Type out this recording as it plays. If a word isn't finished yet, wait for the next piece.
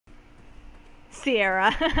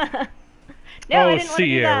Sierra. No, I didn't want to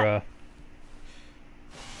do that. Sierra.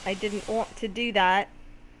 I didn't want to do that.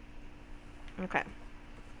 Okay.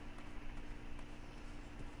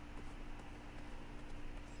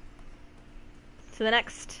 So the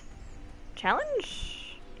next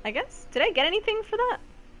challenge, I guess? Did I get anything for that?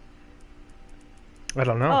 I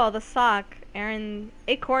don't know. Oh, the sock.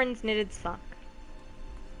 Acorn's knitted sock.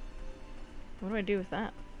 What do I do with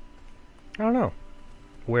that? I don't know.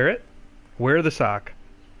 Wear it. Wear the sock.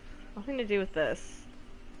 Nothing to do with this.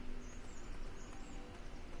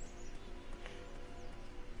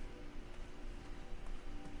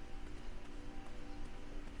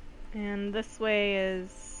 And this way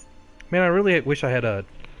is... Man, I really wish I had a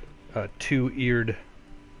two-eared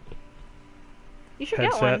You should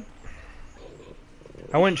headset. get one.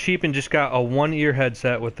 I went cheap and just got a one-ear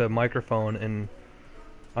headset with a microphone, and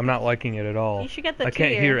I'm not liking it at all. You should get the I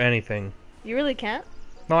can't two-ear. hear anything. You really can't?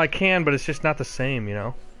 No, I can, but it's just not the same, you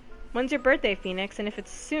know? When's your birthday, Phoenix? And if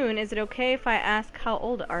it's soon, is it okay if I ask how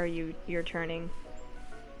old are you're turning?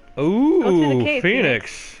 Ooh, Go through the cave,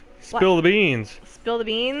 Phoenix. Spill the beans. Spill the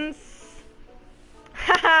beans?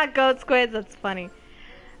 Haha, goat squids, that's funny.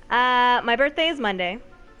 My birthday is Monday.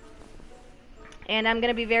 And I'm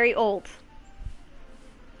gonna be very old.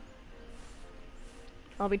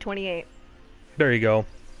 I'll be 28. There you go.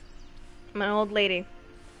 I'm an old lady.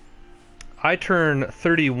 I turn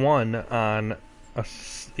 31 on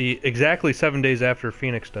exactly 7 days after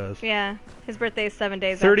Phoenix does. Yeah, his birthday is 7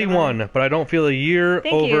 days 31, after mine. but I don't feel a year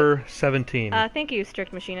Thank over 17. Thank you,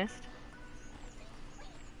 strict machinist.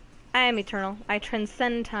 I am eternal. I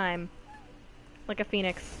transcend time. Like a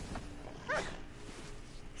phoenix.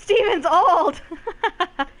 Steven's old!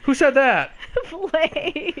 Who said that?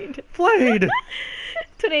 Blade. Blade!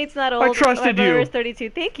 28's not old. I trusted My brother you. is 32.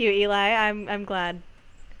 Thank you, Eli. I'm glad.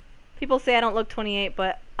 People say I don't look 28,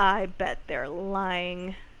 but I bet they're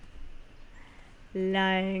lying.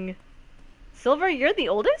 Lying. Silver, you're the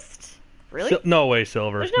oldest? Really? No way,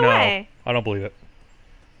 Silver. There's no way. I don't believe it.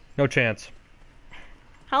 No chance.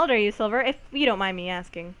 How old are you, Silver? If you don't mind me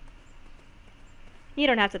asking. You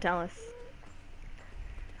don't have to tell us.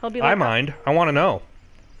 He'll be like, I mind. I want to know.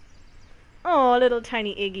 oh, little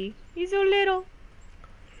tiny Iggy. He's so little.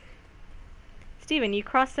 Steven, you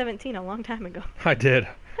crossed 17 a long time ago. I did.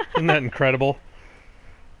 Isn't that incredible?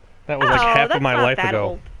 That was like half of my life ago.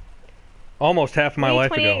 Old. Almost half of my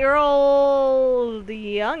life ago. 28-year-old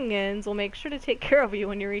youngins will make sure to take care of you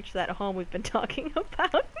when you reach that home we've been talking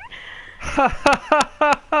about.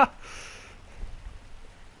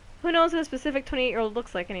 Who knows what a specific 28-year-old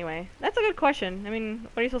looks like anyway? That's a good question. I mean,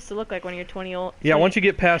 what are you supposed to look like when you're 20 old? Yeah, once you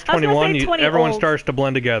get past 21, 20 everyone old. starts to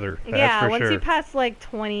blend together. That's yeah, for once sure. you pass like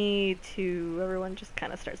 22, everyone just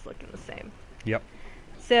kind of starts looking the same. Yep.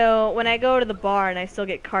 So when I go to the bar and I still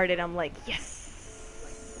get carded, I'm like,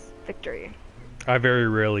 yes, victory. I very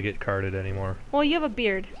rarely get carded anymore. Well, you have a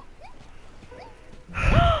beard.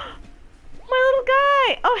 My little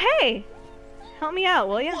guy! Oh, hey! Help me out,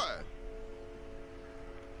 will you? What?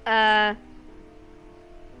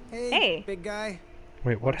 Hey. Big guy.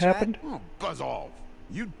 Wait, what What's that? happened? Oh, buzz off.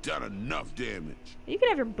 You done enough damage. You can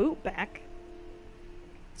have your boot back.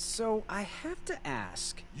 So I have to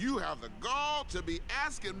ask. You have the gall to be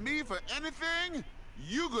asking me for anything?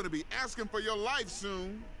 You're gonna be asking for your life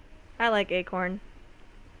soon. I like Acorn.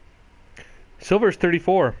 Silver's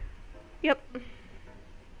 34. Yep.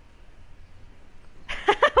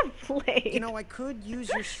 Blade. You know, I could use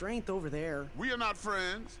your strength over there. We are not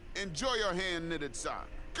friends. Enjoy your hand-knitted sock.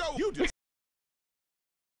 Go! You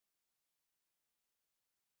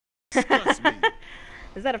disgust me.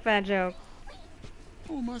 Is that a fat joke?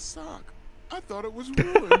 Oh, my sock. I thought it was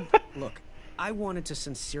ruined. Look, I wanted to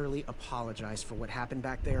sincerely apologize for what happened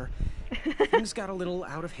back there. Things got a little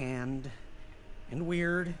out of hand and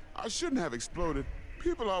weird. I shouldn't have exploded.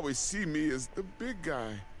 People always see me as the big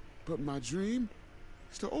guy. But my dream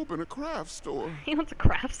is to open a craft store. He wants a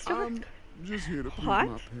craft store? I'm just here to please What?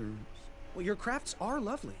 my parents. Well, your crafts are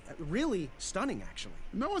lovely. Really stunning, actually.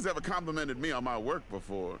 No one's ever complimented me on my work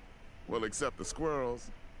before. Well, except the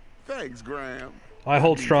squirrels. Thanks, Graham. I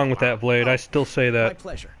hold strong with that, Blade. I still say My that.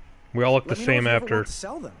 pleasure. We all look the Let me know same if you ever after want to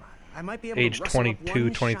sell them. I might be able age to rustle up 22,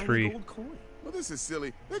 one 23. shiny gold coin. Well, this is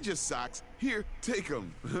silly. They're just socks. Here, take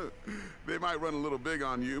them. They might run a little big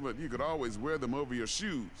on you, but you could always wear them over your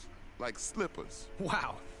shoes. Like slippers.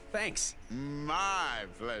 Wow, thanks. My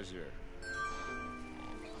pleasure.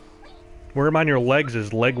 Wear them on your legs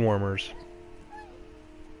as leg warmers.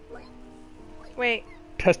 Wait.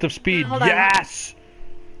 Test of speed. Hold on. Yes!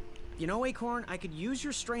 You know, Acorn, I could use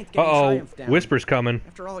your strength getting Uh-oh. Triumph down. Whisper's coming.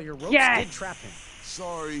 After all, your ropes Yes! did trap him.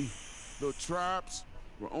 Sorry. The traps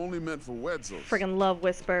were only meant for Wetzels. Friggin' love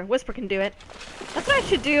Whisper. Whisper can do it. That's what I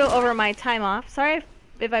should do over my time off. Sorry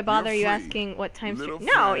if I bother you free. asking what time. Little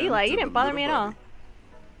No, friend Eli, to you didn't the bother little me at all. buddy.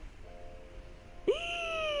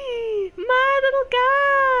 My little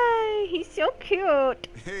guy. He's so cute.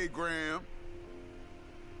 Hey, Graham.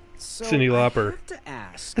 So Cyndi Lauper. I have to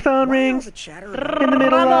ask, The phone why all rings the chatter in about the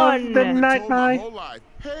middle Ramon. of the Been night, told my my whole life,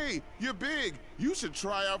 hey, you're big. You should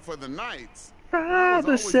try out for the Knights. father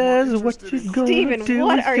always says more what interested you're in gonna Steven, do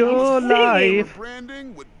what with are you your singing? life.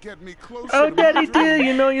 Branding would get me closer Oh, to my daddy dream. dear,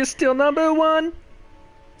 you know you're still number one.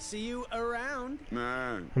 See you around.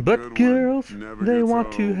 Nah, But good one. girls, Never they gets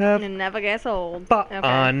want to old. have It never gets old.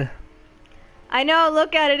 fun. I know,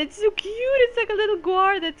 look at it. It's so cute. It's like a little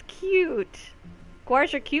guar that's cute.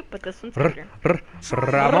 Guars are cute, but this one's cuter.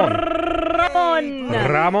 Ramon. Ramon!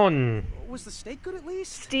 Ramon. Was the steak good at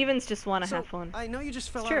least? Stevens just want to So, have fun. I know you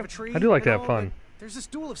just fell It's out true. of a tree. I do like and to have all, fun. but there's this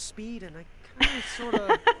Duel of Speed, and I kind of sort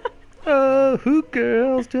of Oh, who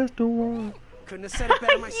girls just don't want. couldn't have said it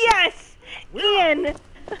better myself. Yes! Ian!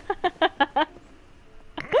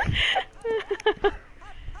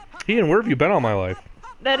 Ian, where have you been all my life?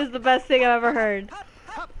 That is the best thing I've ever heard.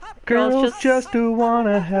 Girls just do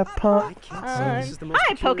wanna have fun. This is the most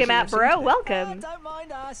Hi, peculiar Pokemat I've seen Bro. today. Welcome. Don't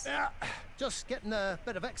mind us. Just getting a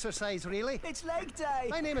bit of exercise, really. It's leg day.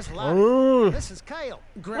 My name is Larry. Oh, This is Kyle.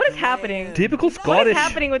 What is happening? typical What is Scottish.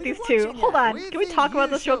 happening with these two? Hold on. Can we talk about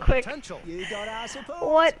this real quick? Potential. You got our support.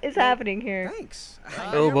 What is happening here? Thanks.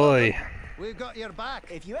 Oh boy. We've got your back.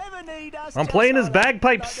 If you ever need us, I'm just playing his holler.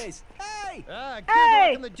 bagpipes. Like this. Hey! Good Hey!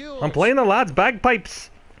 luck in the duels. I'm playing the lad's bagpipes.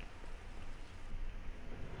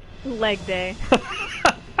 Leg day.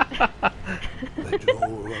 The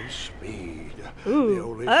Duel of Speed. Ooh. The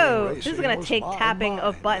only Oh, thing this is racing gonna was take my tapping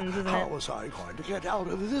of mind. buttons, isn't How it? was I going to get out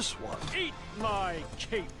of this one? Eat my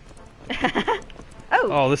cape.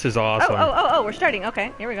 Oh, this is awesome. Oh, we're starting.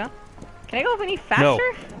 Okay, here we go. Can I go up any No.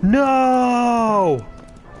 faster? No.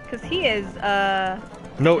 Because he is,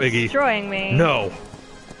 No, Iggy. destroying me. No.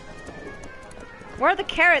 Where are the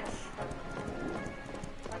carrots?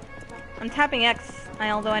 I'm tapping X,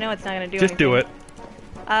 although I know it's not gonna do Just do it.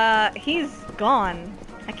 anything. He's gone.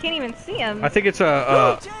 I can't even see him. I think it's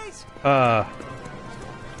Oh, a God!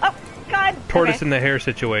 tortoise Okay. in the hare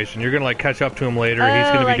situation. You're gonna like catch up to him later. Oh, He's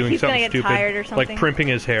gonna be like doing he's gonna something get stupid, tired or like something? primping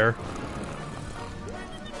his hair.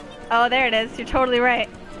 Oh, there it is. You're totally right.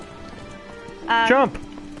 Jump!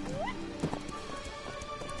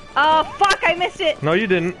 Oh, fuck! I missed it! No, you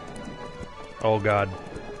didn't. Oh God.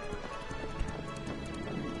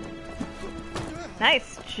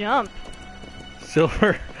 Nice jump.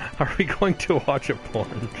 Silver, are we going to watch a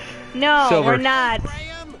porn? No, Silver. we're not.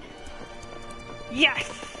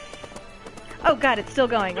 Yes! Oh god, it's still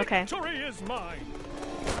going. Okay. Victory is mine.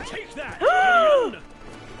 Take that, Gideon.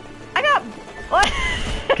 I got...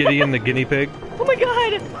 What? Gideon the guinea pig. Oh my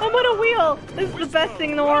god! I'm on a wheel! This is the best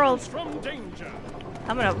thing in the world. Runs from danger.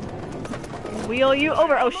 I'm gonna wheel you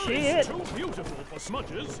over. Oh Armor shit. is too beautiful for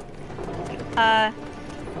smudges.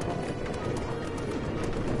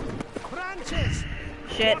 Branches.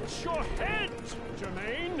 Shit. Watch your head,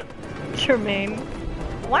 Jermaine. Jermaine.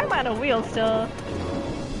 Why am I on a wheel still?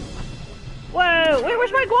 Whoa! Wait,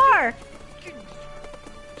 where's my guar?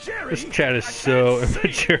 Jerry. This chat is so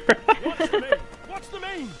immature. What's the name? What's the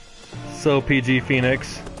name? So PG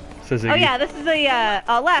Phoenix, says Iggy. Oh yeah, this is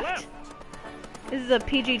a left. This is a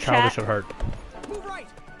PG Childish chat. at heart. Move right.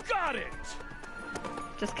 Got it.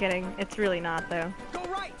 Just kidding. It's really not though. Go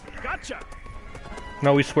right. Gotcha.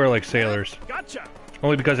 No, we swear like sailors. Gotcha.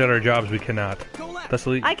 Only because at our jobs we cannot. Go left. That's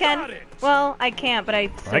illegal. I can. Got it. Well, I can't, but I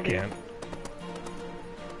still I do. can't.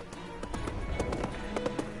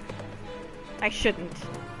 I shouldn't.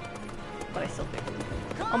 But I still do.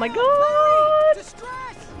 Oh my god!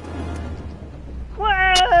 Distress.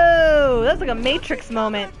 Whoa! That was like a Matrix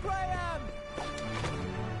moment. Graham.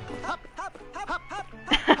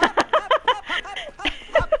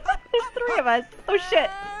 There's three of us. Oh shit.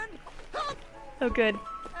 Oh good.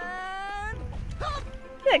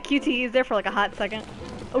 Yeah, QTE is there for like a hot second.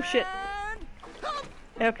 Oh shit.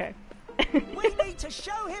 Okay. We need to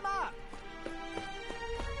show him up.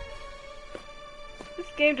 This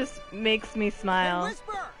game just makes me smile.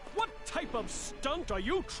 Whisper. What type of stunt are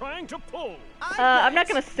you trying to pull? I'm not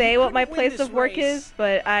gonna say what my place of work is,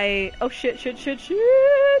 but oh shit. Standing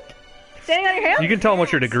on your hands? You can tell them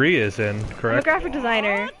what your degree is in, I'm a correct? graphic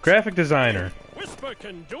designer. Graphic designer. Whisper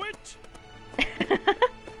can do it.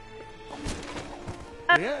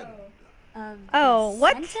 The end. Oh,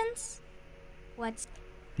 what? Sentence? What's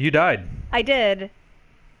You died. I did.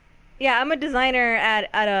 Yeah, I'm a designer at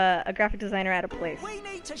a graphic designer at a place. We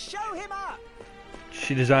need to show him up.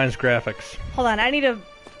 She designs graphics. Hold on, I need to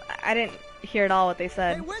I didn't hear at all what they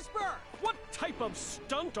said. Hey, Whisper! What type of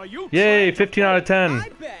stunt are you Yay, trying to 15 out of 10. I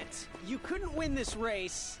bet you couldn't win this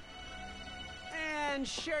race and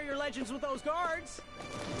share your legends with those guards.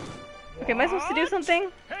 Okay, am I supposed to do What?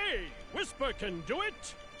 something? Hey, Whisper can do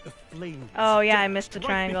it. The flames. Oh yeah, I missed the Right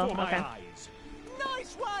triangle. before my Okay. eyes.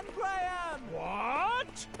 Nice one, Graham!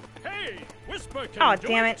 What? Hey, Whisper can Oh, do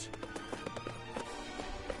damn it.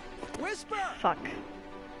 Whisper! Fuck.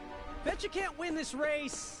 Bet you can't win this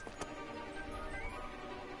race.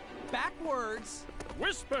 Backwards.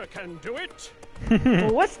 Whisper can do it.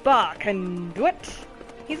 Whisper can do it.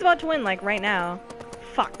 He's about to win, like, right now.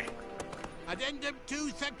 Fuck. Addendum 2,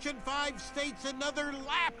 Section 5 states another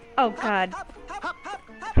lap. Oh god.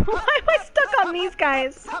 Why am I stuck on these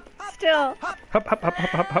guys? Still. Hop, hop, hop, hop,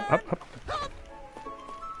 hop, hop, hop, hop.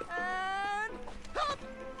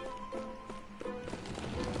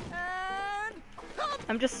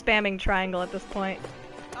 I'm just spamming triangle at this point.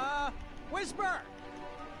 Whisper!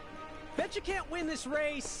 Bet you can't win this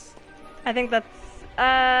race. I think that's,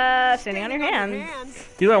 standing on your hands.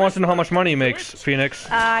 Eli wants to know how much money he makes, Phoenix.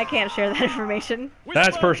 I can't share that information. That's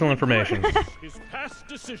Whisper personal information. His past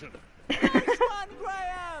decision. Nice one,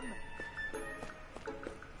 Graham!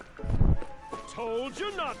 Told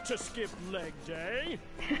you not to skip leg day.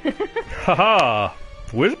 Haha.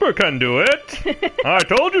 Whisper can do it. I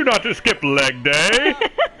told you not to skip leg day.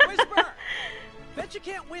 Whisper! Bet you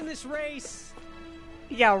can't win this race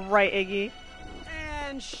Yeah, right, Iggy.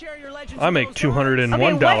 and share your legends I with make those guards. $201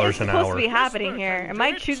 Okay, what is an supposed to hour. be happening here? Am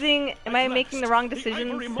I choosing? Am I making the wrong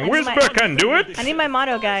decisions? I need Whisper my- can do it. I need my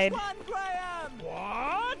mono guide. One, Graham!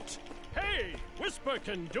 What? Hey, Whisper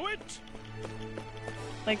can do it.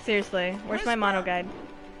 Like seriously, where's my mono guide?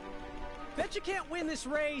 Bet you can't win this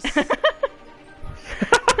race.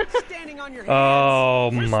 Standing on your hands.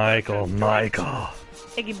 Oh, Michael, Michael.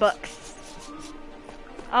 Iggy Bucks.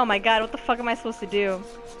 Oh my god, what the fuck am I supposed to do?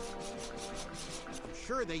 I'm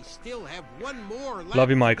sure they still have one more lap Love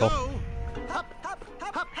you, to Michael. go.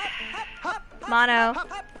 Mono.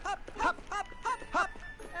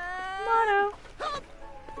 Mono.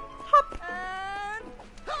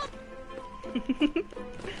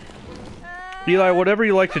 Eli, whatever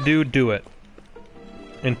you like to do, do it.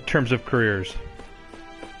 In terms of careers.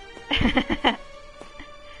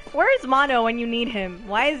 Where is Mono when you need him?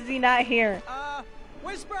 Why is he not here?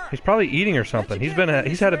 Whisper! He's probably eating or something.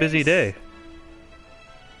 He's had a busy day.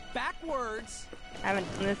 Backwards. I haven't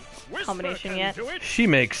done this Whisper combination can yet. do it. She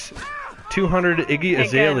makes 200 Iggy Okay, good.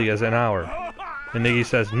 Azaleas an hour. And Iggy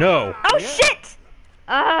says, no. Oh shit!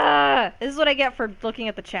 This is what I get for looking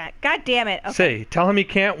at the chat. God damn it. Okay. Say, tell him he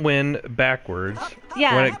can't win backwards.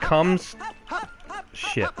 Yeah. When it comes...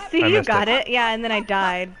 Shit. See, I you missed got it. it. Yeah, and then I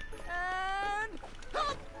died.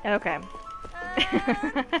 Okay.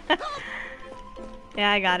 Yeah,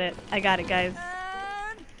 I got it. I got it, guys.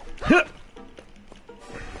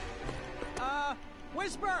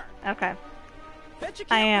 Whisper! Okay. Bet you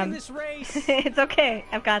I can't am. win this race. It's okay.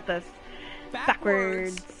 I've got this.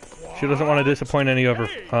 Backwards. She doesn't want to disappoint any of her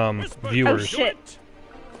viewers. Oh, shit.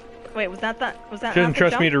 Wait, was that? Was that? She doesn't not the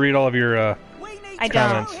trust me jump? to read all of your I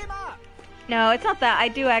don't. comments. No, it's not that. I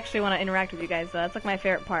do actually want to interact with you guys, though. That's like my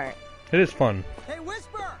favorite part. It is fun. Hey,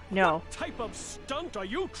 Whisper! No. What type of stunt are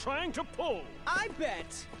you trying to pull? I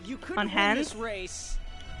bet you couldn't On win hands? this race.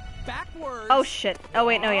 Backwards. Oh shit. Oh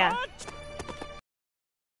wait, no, yeah. What?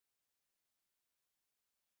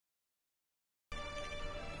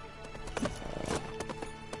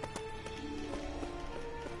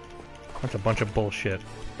 That's a bunch of bullshit.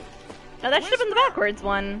 No, that should have been the backwards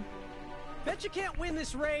one. Bet you can't win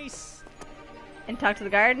this race And talk to the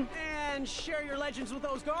guard. and share your legends with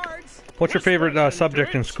those guards. What's your Whisper favorite can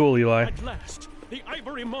subject do in it. school, Eli? At last, the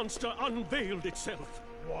ivory monster unveiled itself.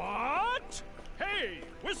 What? Hey,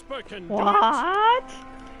 Whisper can do it. What?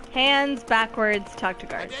 Hands backwards, talk to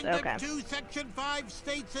guards. Addendum Okay. 2, Section 5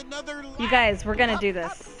 states another lap. You guys, we're gonna do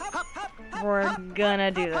this. We're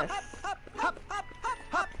gonna do this.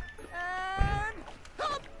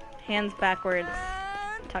 Hands backwards,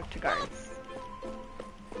 talk to guards.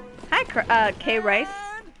 Hi, K Rice.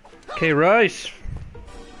 K. Rice.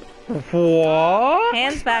 What?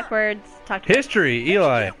 Hands backwards, talk to History,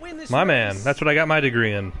 Eli. My man. That's what I got my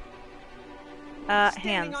degree in. Standing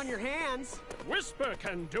hands. on your hands. Whisper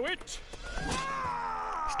can do it.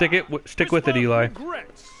 Stick with it, Whisper Eli.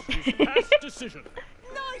 regrets his past decision.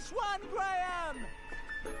 Nice one, Graham!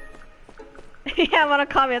 Yeah, I'm on a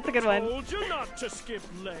comment. That's a good one. Told you not to skip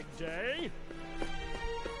leg day.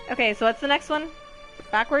 Okay, so what's the next one?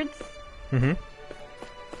 Backwards? Mm-hmm.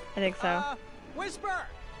 I think so. Whisper!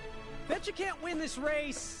 Bet you can't win this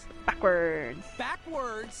race. Backwards.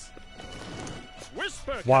 Backwards.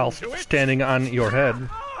 Whisper can whilst do it. standing on your head.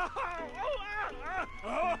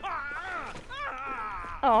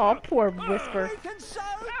 Oh, poor Whisper. We can so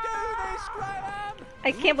do this, Graham!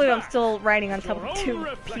 I can't believe I'm still riding on top of Your 2 own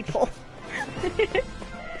reflection. people.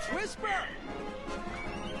 Whisper!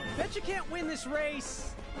 Bet you can't win this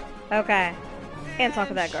race. Okay. And talk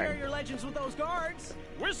with that Share guard. your legends with those guards.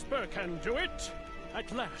 Whisper can do it.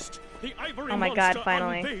 At last, the ivory Oh my monster God,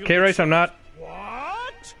 finally. unveiled Okay, Race, I'm not.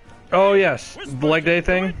 What? Oh, yes. Whisper Leg day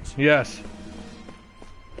can do thing? it. Yes.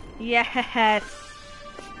 Yes.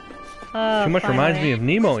 Oh, Too much finally. reminds me of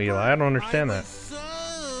Nemo, Eli. I don't understand I that. was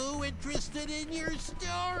so interested in your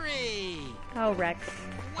story. Oh, Rex.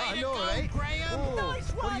 Way to go, Graham. Nice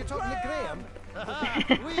one, What are you talking to Graham?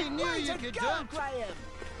 Graham? We knew Way you to could go, do it. Graham!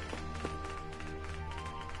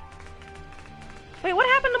 Wait, what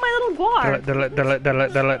happened to my little guard?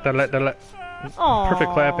 Aww.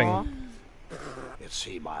 Perfect clapping. It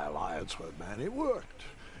seemed my alliance with Manny worked.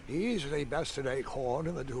 He easily bested Acorn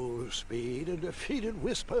in the Duel of Speed and defeated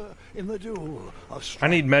Whisper in the Duel of Strength. I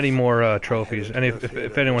need many more trophies. And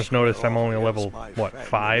if anyone's noticed, I'm only level, what,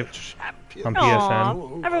 5 on PSN?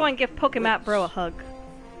 Aw. Everyone give Pokemon Bro a hug.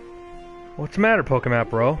 What's the matter,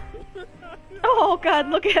 Pokemon Bro? Oh God,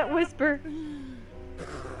 look at Whisper.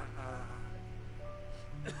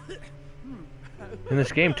 In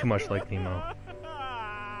this game, too much like Nemo.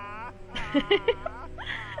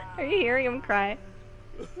 Are you hearing him cry?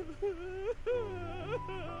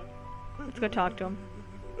 Let's go talk to him.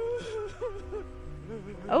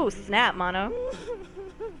 Oh, snap, Mono.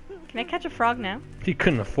 Can I catch a frog now? He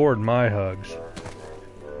couldn't afford my hugs.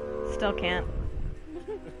 Still can't.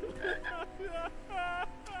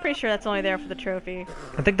 Pretty sure that's only there for the trophy.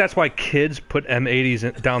 I think that's why kids put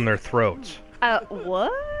M80s down their throats.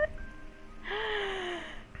 What?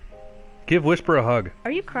 Give Whisper a hug.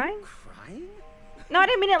 Are you crying? Crying? No, I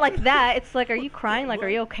didn't mean it like that. It's like, are you crying? Like, are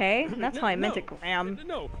you okay? And that's how I meant it, Graham.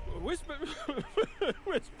 No, Whisper,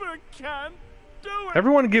 Whisper can't do it.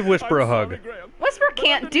 Everyone give Whisper a I'm hug. sorry, Graham, Whisper but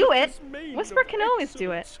can't underneath do it. this mane Whisper of can always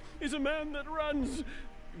do it. excellence Is a man that runs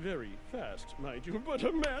very fast, mind you, but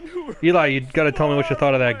a man who. Eli, you gotta tell me what you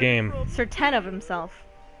thought of that game. Sir 10 of himself.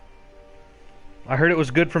 I heard it was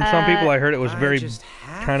good from some people. I heard it was I very just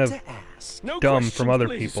have kind of to ask. No dumb questions, from other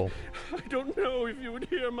please. people. I don't know if you would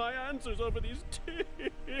hear my answers over these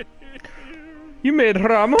tears. You made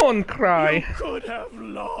Ramon cry. You could have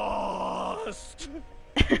lost.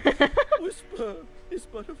 Whisper is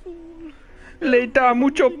but a fool. Le da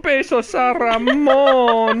mucho pesos a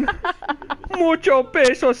Ramon. Mucho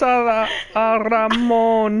pesos a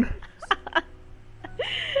Ramon.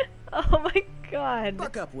 Oh my God.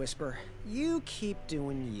 Buck up, Whisper. You keep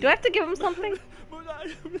doing you. Do I have to give him something? But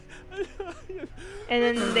And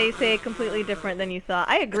then they say completely different than you thought.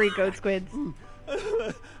 I agree, Goat Squids.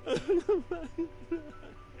 Does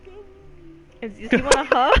he want a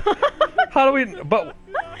hug? How do we? But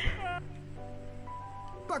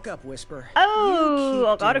Buck up, Whisper. Oh,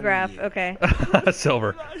 You keep doing autograph. you. Okay.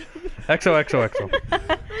 Silver. XOXOXO.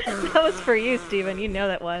 That was for you, Steven. You know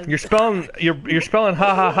that was. You're spelling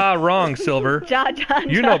ha ha ha wrong, Silver. Ja, ja,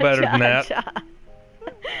 You ja, know better ja, than that. ja.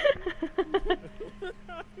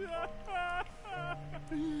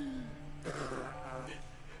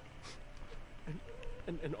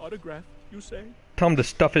 an autograph, you say? Tell him to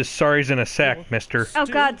stuff his sorries in a sack, mister. Oh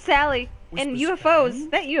God, Sally. And Whispers UFOs. can?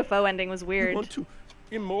 That UFO ending was You weird. want to That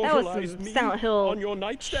was immortalize some me Silent Hill on your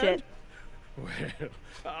nightstand? shit.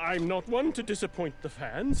 Well, I'm not one to disappoint the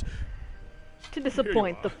fans. To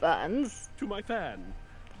disappoint are. the fans. To my fan.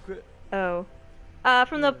 Oh.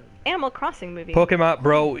 From the Animal Crossing movie. Pokemon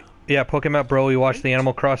Bro. Yeah, Pokemon Bro. We watched the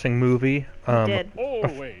Animal Crossing movie. Did.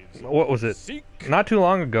 Always. What was it? Seek Not too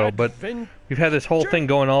long ago, but we've had this whole thing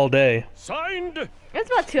going all day. signed. It was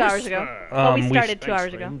about 2 hours ago. Whisper. Oh, we we started 2 Thanks,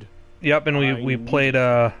 hours ago. friend. Yep, and we played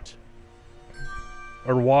or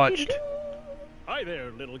watched Hi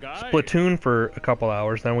there, little guy. Splatoon for a couple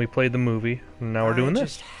hours. Then we played the movie, and now we're doing I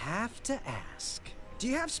this. just have to ask. Do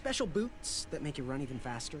you have special boots that make you run even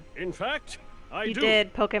faster? In fact, I You do.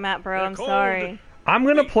 did, Pokemon Bro. They're I'm called- sorry. I'm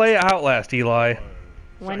gonna play Outlast, Eli.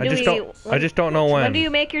 When I do just we? don't. I just don't know When when. do you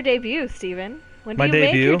make your debut, Steven? When do My you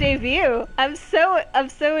make your debut? debut? I'm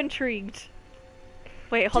so intrigued.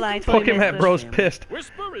 Wait, hold on. I totally missed Pokemon this. Bro's pissed.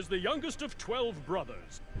 Whisper is the youngest of 12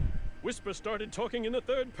 brothers. Whisper started talking in the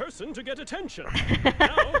third person to get attention.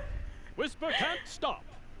 Now, Whisper can't stop.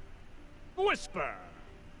 Whisper!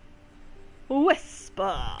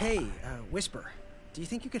 Whisper. Hey, Whisper. Do you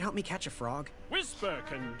think you could help me catch a frog? Whisper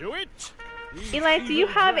can do it. These Eli, do you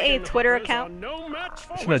evil have a dragon Twitter hoppers account? are no match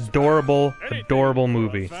for It's an Whisper. adorable, Anything adorable for a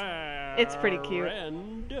movie. fair It's pretty cute.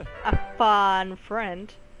 friend. A fun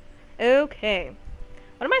friend. Okay.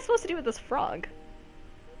 What am I supposed to do with this frog?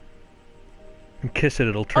 Kiss it,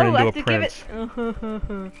 it'll turn I into have a to prince. give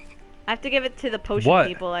it. I have to give it to the potion What?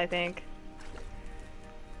 people, I think.